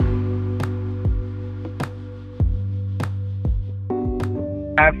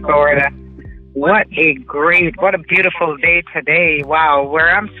South Florida. What a beautiful day today. Wow,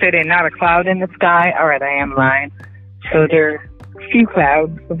 where I'm sitting, not a cloud in the sky. All right, I am lying. So there are few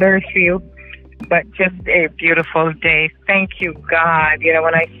clouds, very few, but just a beautiful day. Thank you, God. You know,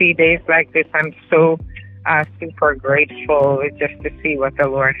 when I see days like this, I'm so super grateful just to see what the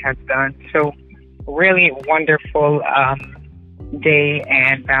Lord has done. So really wonderful day,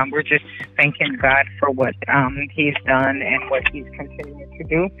 and we're just thanking God for what He's done and what He's continuing to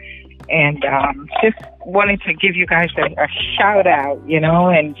do. And just wanted to give you guys a shout out, you know,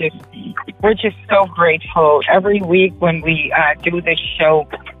 and we're just so grateful. Every week when we do this show,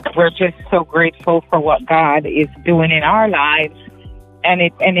 we're just so grateful for what God is doing in our lives, and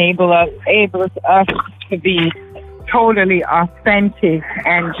it enables us to be totally authentic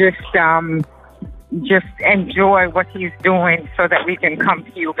and just enjoy what He's doing, so that we can come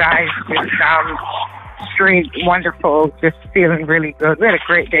to you guys just straight, wonderful, just feeling really good. We had a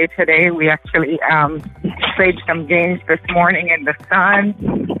great day today. We actually played some games this morning in the sun,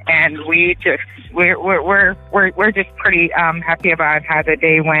 and we're just pretty happy about how the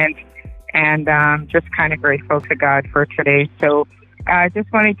day went, and just kind of grateful to God for today. So I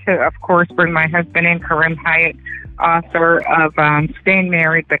just wanted to, of course, bring my husband in, Karim Hyatt, author of Staying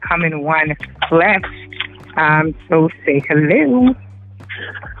Married, Becoming One Flesh. So say hello.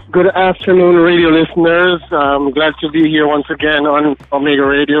 Good afternoon, radio listeners. I'm glad to be here once again on Omega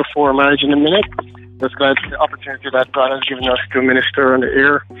Radio for Marriage in a Minute. Just glad for the opportunity that God has given us to minister on the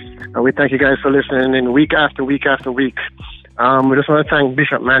air. We thank you guys for listening in week after week after week. We just want to thank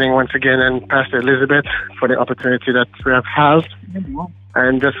Bishop Manning once again and Pastor Elizabeth for the opportunity that we have had.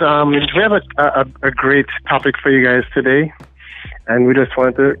 And just we have a great topic for you guys today, and we just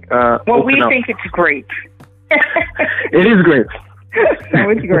want to well, we think it's great. It is great. So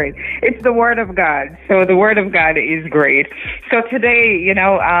it's great. It's the Word of God. So the Word of God is great. So today, you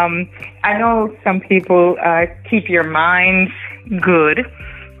know, I know some people keep your minds good,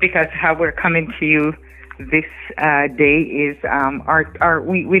 because how we're coming to you this day is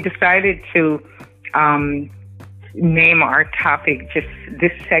we decided to name our topic, just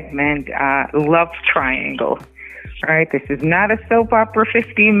this segment, Love Triangle. All right, this is not a soap opera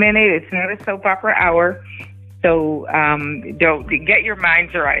 15-minute. It's not a soap opera hour. So don't get your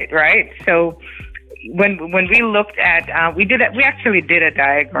minds right? So when we looked at, we actually did a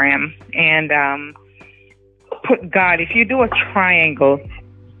diagram and put God. If you do a triangle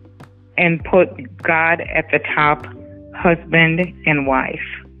and put God at the top, husband and wife,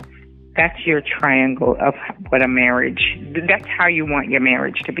 that's your triangle of what a marriage. That's how you want your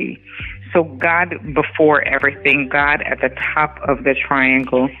marriage to be. So God before everything, God at the top of the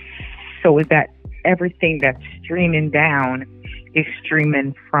triangle. So is that everything that's streaming down is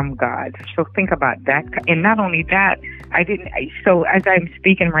streaming from God. So think about that. And not only that, so as I'm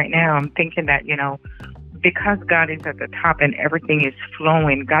speaking right now, I'm thinking that, you know, because God is at the top and everything is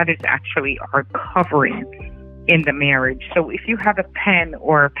flowing, God is actually our covering in the marriage. So if you have a pen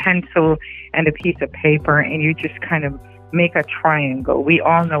or a pencil and a piece of paper and you just kind of make a triangle, we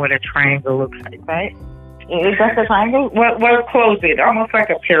all know what a triangle looks like, right? Is that the triangle? Well, close it. Almost like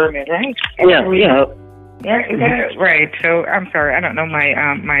a pyramid, right? Yeah. Right. So I'm sorry, I don't know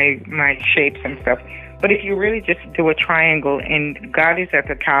my shapes and stuff. But if you really just do a triangle and God is at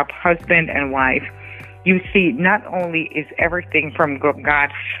the top, husband and wife, you see not only is everything from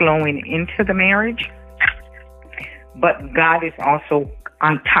God flowing into the marriage, but God is also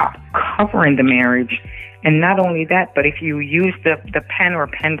on top, covering the marriage. And not only that, but if you use the pen or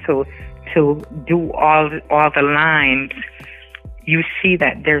pencil to do all the lines, you see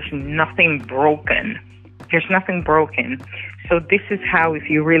that there's nothing broken. There's nothing broken. So this is how, if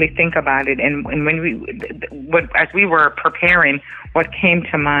you really think about it, and when as we were preparing, what came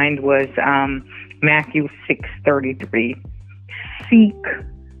to mind was Matthew 6:33.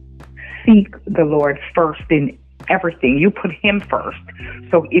 Seek the Lord first in everything. You put Him first.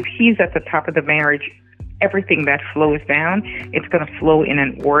 So if He's at the top of the marriage, everything that flows down, it's going to flow in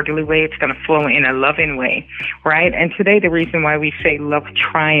an orderly way. It's going to flow in a loving way, right? And today, the reason why we say love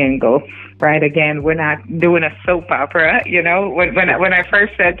triangle, right? Again, we're not doing a soap opera, you know? When I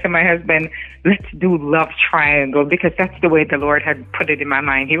first said to my husband, let's do love triangle, because that's the way the Lord had put it in my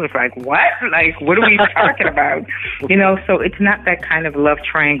mind. He was like, what? Like, what are we talking about? You know, so it's not that kind of love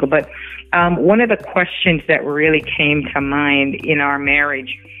triangle. But one of the questions that really came to mind in our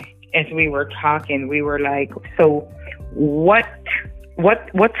marriage as we were talking, we were like, so what's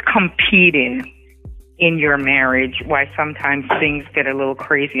competing in your marriage? Why sometimes things get a little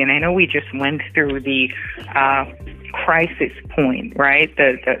crazy? And I know we just went through the crisis point, right?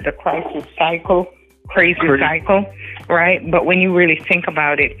 The crisis cycle, crazy cycle, right? But when you really think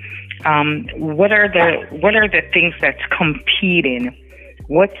about it, what are the things that's competing?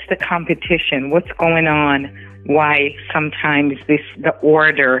 What's the competition? What's going on? Why sometimes the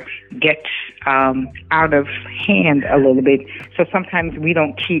order gets out of hand a little bit. So sometimes we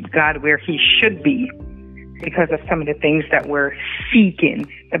don't keep God where he should be because of some of the things that we're seeking.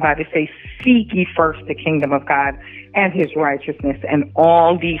 The Bible says, seek ye first the kingdom of God and his righteousness, and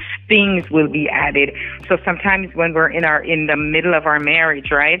all these things will be added. So sometimes when we're in the middle of our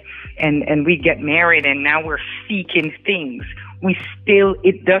marriage, right, and we get married and now we're seeking things,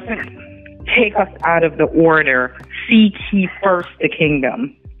 it doesn't take us out of the order. Seek ye first the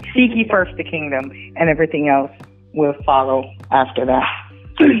kingdom. Seek ye first the kingdom, and everything else will follow after that.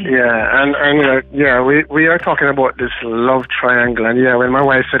 Yeah, and we are talking about this love triangle, and when my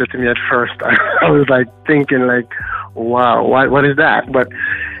wife said it to me at first, I was like thinking like, wow, what is that? But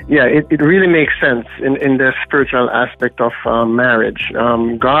yeah, it really makes sense in the spiritual aspect of marriage.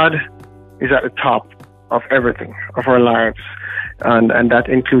 God is at the top of everything, of our lives, and that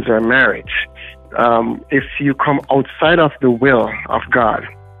includes our marriage. If you come outside of the will of God,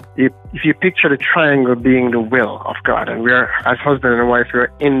 if you picture the triangle being the will of God, and we're, as husband and wife, we're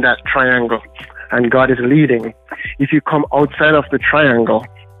in that triangle, and God is leading. If you come outside of the triangle,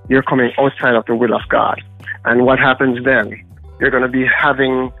 you're coming outside of the will of God. And what happens then? You're going to be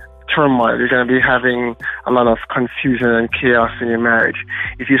having turmoil. You're going to be having a lot of confusion and chaos in your marriage.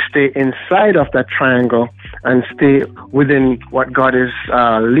 If you stay inside of that triangle and stay within what God is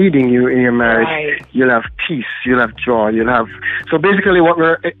leading you in your marriage, right, you'll have peace, you'll have joy, you'll have... So basically what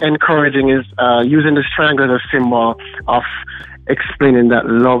we're encouraging is using this triangle as a symbol of explaining that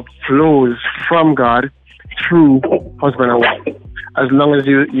love flows from God through husband and wife, as long as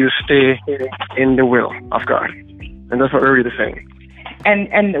you stay in the will of God. And that's what we're really saying.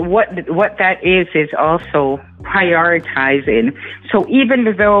 And what that is also prioritizing. So even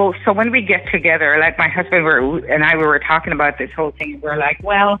though, when we get together, like my husband and I were talking about this whole thing, we're like,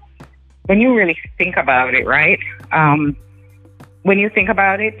 well, when you really think about it, right? When you think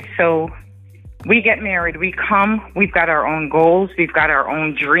about it, so we get married, we've got our own goals, we've got our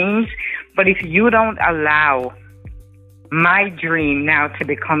own dreams, but if you don't allow my dream now to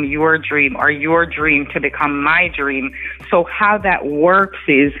become your dream, or your dream to become my dream. So how that works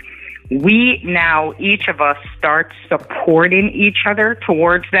is we now, each of us, start supporting each other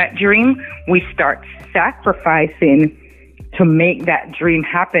towards that dream. We start sacrificing to make that dream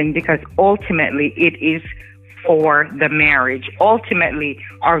happen, because ultimately it is for the marriage. Ultimately,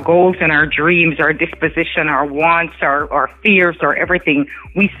 our goals and our dreams, our disposition, our wants, our fears, or everything,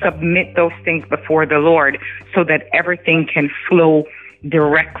 we submit those things before the Lord so that everything can flow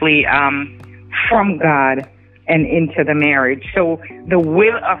directly from God and into the marriage. So the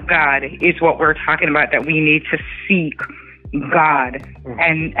will of God is what we're talking about, that we need to seek God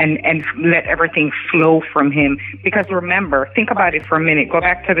and let everything flow from him. Because remember, think about it for a minute. Go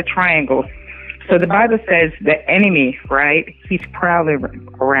back to the triangle. So the Bible says the enemy, right, he's prowling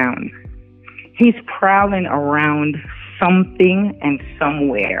around. He's prowling around something and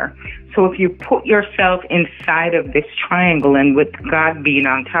somewhere. So if you put yourself inside of this triangle, and with God being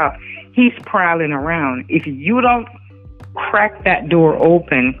on top, he's prowling around. If you don't crack that door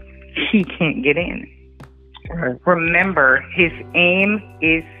open, he can't get in. Right. Remember, his aim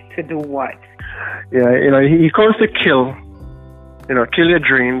is to do what? Yeah, he comes to kill your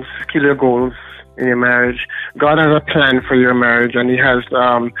dreams, kill your goals in your marriage. God has a plan for your marriage, and he has,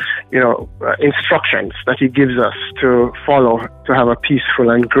 instructions that he gives us to follow to have a peaceful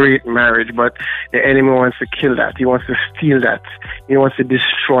and great marriage. But the enemy wants to kill that. He wants to steal that. He wants to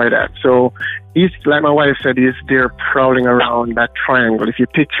destroy that. So he's, like my wife said, he's there prowling around that triangle. If you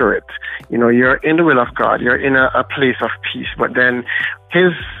picture it, you're in the will of God. You're in a place of peace. But then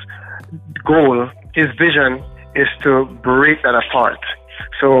his goal, his vision is to break that apart.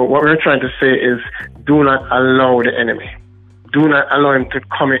 So what we're trying to say is, do not allow the enemy. Do not allow him to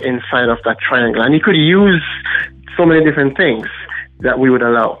come inside of that triangle. And he could use so many different things that we would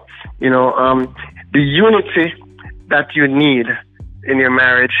allow. The unity that you need in your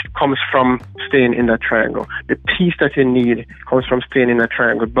marriage comes from staying in that triangle. The peace that you need comes from staying in that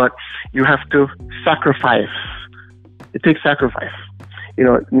triangle. But you have to sacrifice. It takes sacrifice.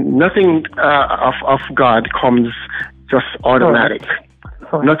 Nothing of God comes just automatic.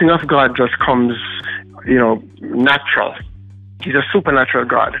 Nothing of God just comes, natural. He's a supernatural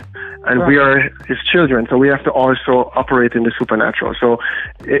God, and we are his children, so we have to also operate in the supernatural. So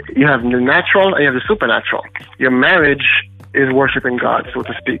you have the natural and you have the supernatural. Your marriage is worshiping God, so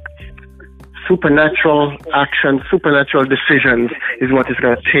to speak. supernatural action, supernatural decisions is what it's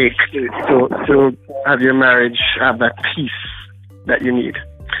going to take to have your marriage have that peace that you need.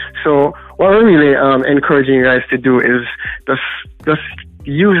 So what we're really encouraging you guys to do is just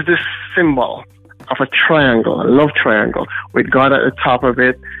use this symbol of a triangle, a love triangle, with God at the top of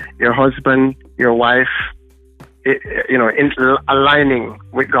it, your husband, your wife, aligning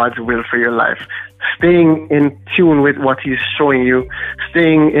with God's will for your life, staying in tune with what He's showing you,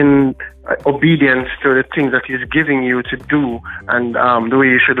 staying in obedience to the things that He's giving you to do, and the way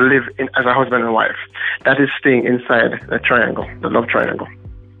you should live as a husband and wife. That is staying inside the triangle, the love triangle.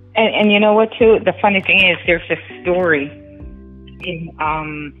 And you know what, too? The funny thing is, there's a story in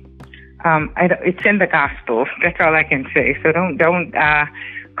it's in the Gospel. That's all I can say. So don't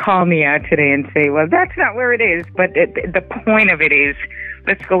call me out today and say, well, that's not where it is. But the point of it is,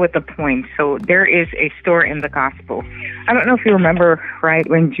 let's go with the point. So there is a story in the Gospel. I don't know if you remember, right,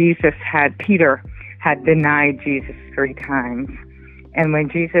 when Peter had denied Jesus 3 times. And when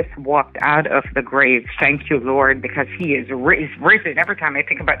Jesus walked out of the grave, thank you, Lord, because He is risen. Every time I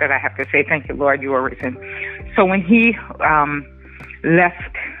think about that, I have to say, thank you, Lord, you are risen. So when He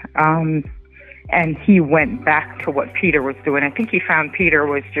left and He went back to what Peter was doing, I think He found Peter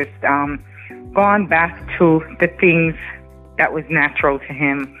was just gone back to the things that was natural to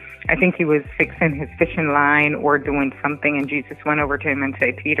him. I think he was fixing his fishing line or doing something, and Jesus went over to him and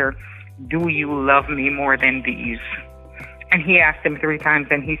said, Peter, do you love me more than these? And he asked him 3 times,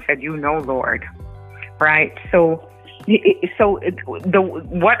 and he said, you know, Lord. Right? So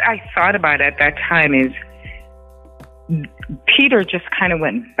what I thought about at that time is Peter just kind of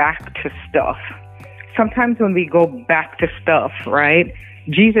went back to stuff. Sometimes when we go back to stuff, right,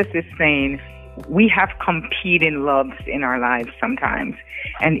 Jesus is saying we have competing loves in our lives sometimes.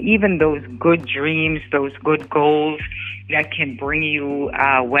 And even those good dreams, those good goals that can bring you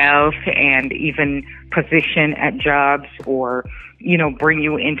wealth and even position at jobs, or, bring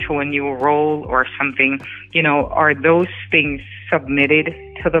you into a new role or something, are those things submitted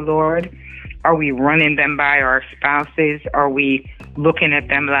to the Lord? Are we running them by our spouses? Are we looking at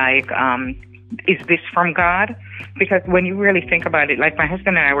them like, is this from God? Because when you really think about it, like my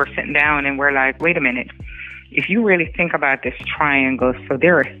husband and I were sitting down and we're like, wait a minute. If you really think about this triangle, so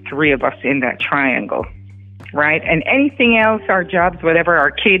there are 3 of us in that triangle, right? And anything else, our jobs, whatever,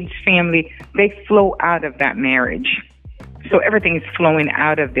 our kids, family, they flow out of that marriage. So everything is flowing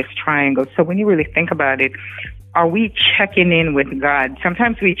out of this triangle. So when you really think about it, are we checking in with God?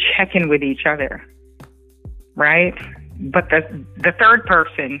 Sometimes we check in with each other, right? But the third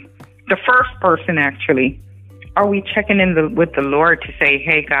person, the first person actually, are we checking in with the Lord to say,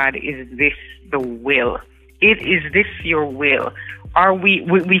 hey, God, is this the will? Is this your will? Are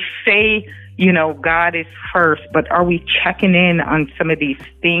we say, God is first, but are we checking in on some of these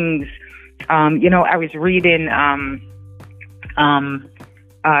things? I was reading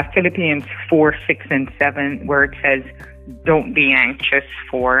Philippians 4:6-7, where it says, don't be anxious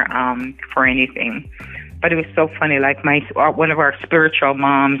for anything. But it was so funny, like one of our spiritual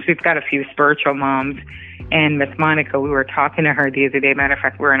moms, we've got a few spiritual moms, and Miss Monica, we were talking to her the other day. Matter of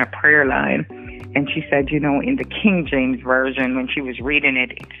fact, we're in a prayer line, and she said, in the King James Version, when she was reading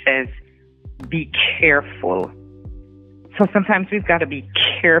it, it says, be careful. So sometimes we've got to be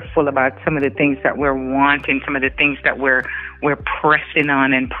careful about some of the things that we're wanting, some of the things that we're pressing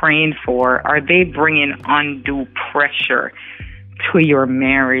on and praying for. Are they bringing undue pressure to your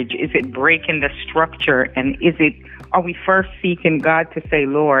marriage? Is it breaking the structure? And are we first seeking God to say,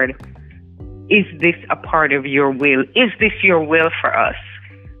 Lord, is this a part of your will? Is this your will for us?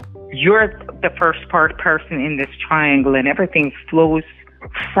 You're the first person in this triangle, and everything flows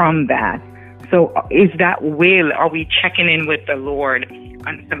from that. So is that will? Are we checking in with the Lord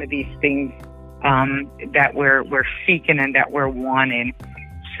on some of these things that we're seeking and that we're wanting?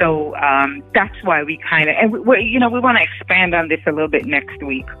 So that's why we kind of, and we want to expand on this a little bit next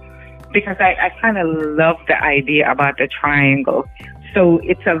week, because I kind of love the idea about the triangle. So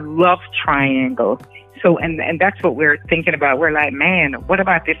it's a love triangle. So, and that's what we're thinking about. We're like, man, what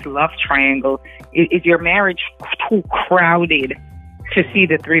about this love triangle? Is your marriage too crowded to see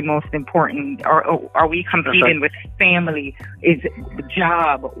the 3 most important? Are we competing with family? Is the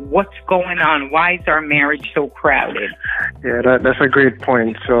job? What's going on? Why is our marriage so crowded? Yeah, that's a great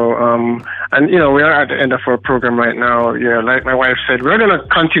point. So, and we are at the end of our program right now. Yeah, like my wife said, we're going to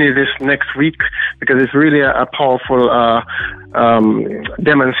continue this next week because it's really a powerful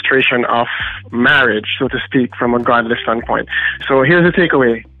demonstration of marriage, so to speak, from a godly standpoint. So here's the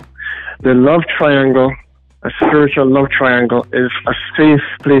takeaway. The love triangle, a spiritual love triangle, is a safe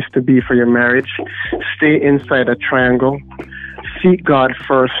place to be for your marriage. Stay inside a triangle. seek God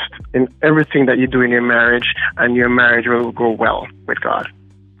first in everything that you do in your marriage, and your marriage will go well with God.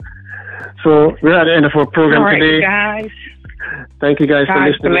 So we're at the end of our program today. Guys. Thank you guys for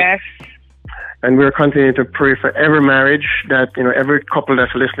listening. Bless. And we're continuing to pray for every marriage that, every couple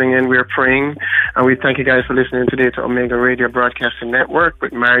that's listening in, we're praying. And we thank you guys for listening today to Omega Radio Broadcasting Network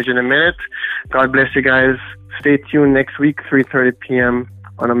with Marriage in a Minute. God bless you guys. Stay tuned next week, 3:30 p.m.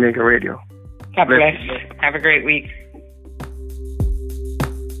 on Omega Radio. God bless. Have a great week.